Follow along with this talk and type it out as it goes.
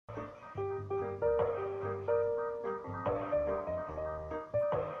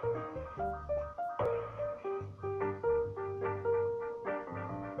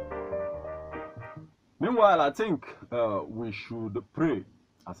Meanwhile, I think we should pray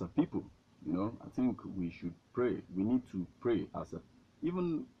as a people. You know, I think we should pray. We need to pray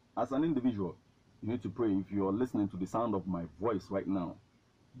even as an individual. You need to pray. If you're listening to the sound of my voice right now,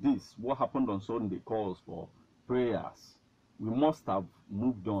 what happened on Sunday calls for prayers. We must have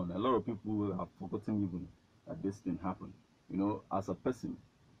moved on. A lot of people have forgotten even that this thing happened. You know, as a person,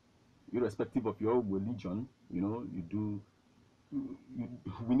 irrespective of your religion, you know,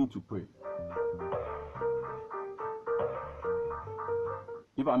 we need to pray.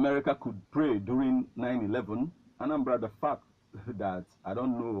 If America could pray during 9/11, Anambra, the fact that I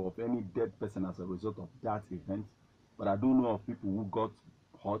don't know of any dead person as a result of that event, but I do know of people who got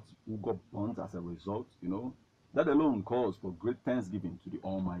hurt, who got burnt as a result, you know, that alone calls for great thanksgiving to the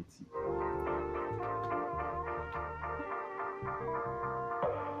Almighty.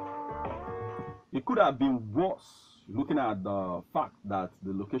 It could have been worse, looking at the fact that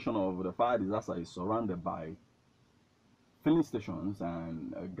the location of the fire disaster is surrounded by filling stations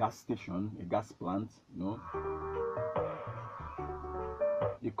and a gas station, a gas plant, you know.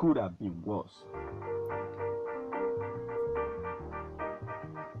 It could have been worse.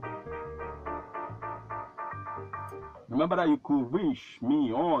 Remember that you could reach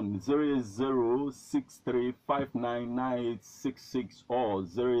me on 0063599866 or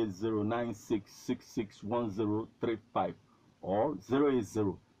 0096661035 or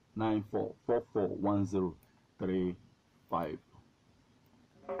 08094441035.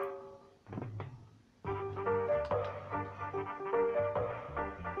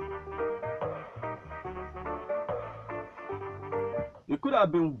 It could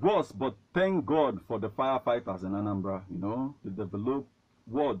have been worse, but thank God for the firefighters in Anambra. You know, the developed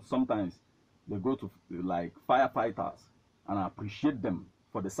world, sometimes they go to like firefighters, and I appreciate them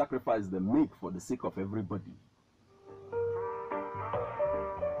for the sacrifice they make for the sake of everybody.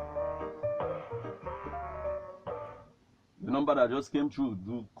 The number that just came through,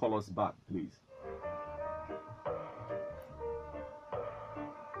 do call us back, please.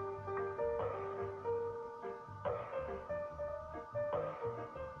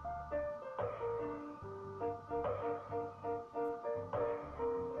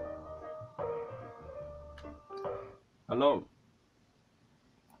 Hello.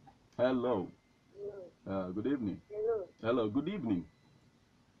 Hello. Good evening. Hello. Hello. Good evening.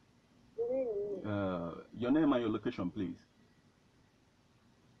 Good evening. Your name and your location, please.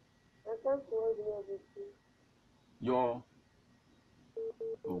 I can't hold you everything. Your.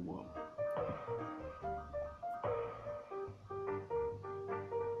 Oh wow.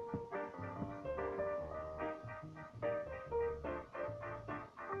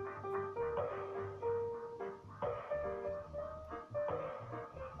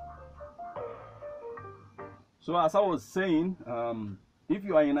 So as I was saying, if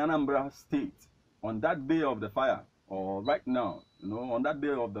you are in Anambra State on that day of the fire, or right now, you know, on that day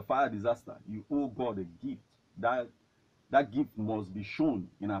of the fire disaster, you owe God a gift. That gift must be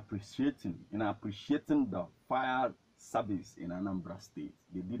shown in appreciating the fire service in Anambra State.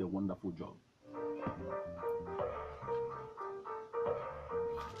 They did a wonderful job.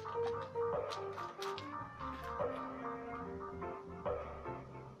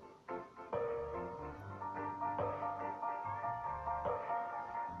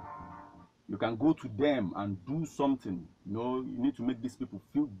 You can go to them and do something. You know, you need to make these people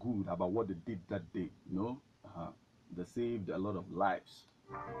feel good about what they did that day. You know, they saved a lot of lives.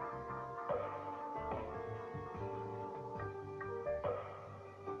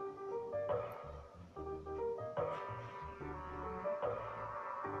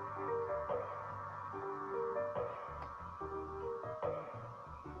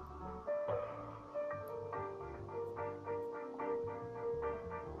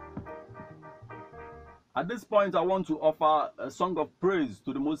 At this point, I want to offer a song of praise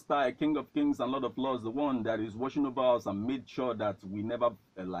to the Most High, King of Kings and Lord of Lords, the one that is watching over us and made sure that we never,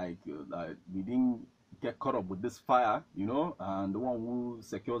 we didn't get caught up with this fire, you know, and the one who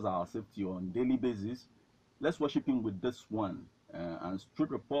secures our safety on a daily basis. Let's worship him with this one. And straight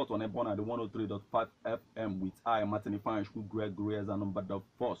report on Ebon at the 103.5 FM with I, Martin Ifan, Gregory as a number of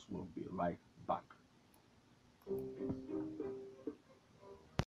force. Will be right back.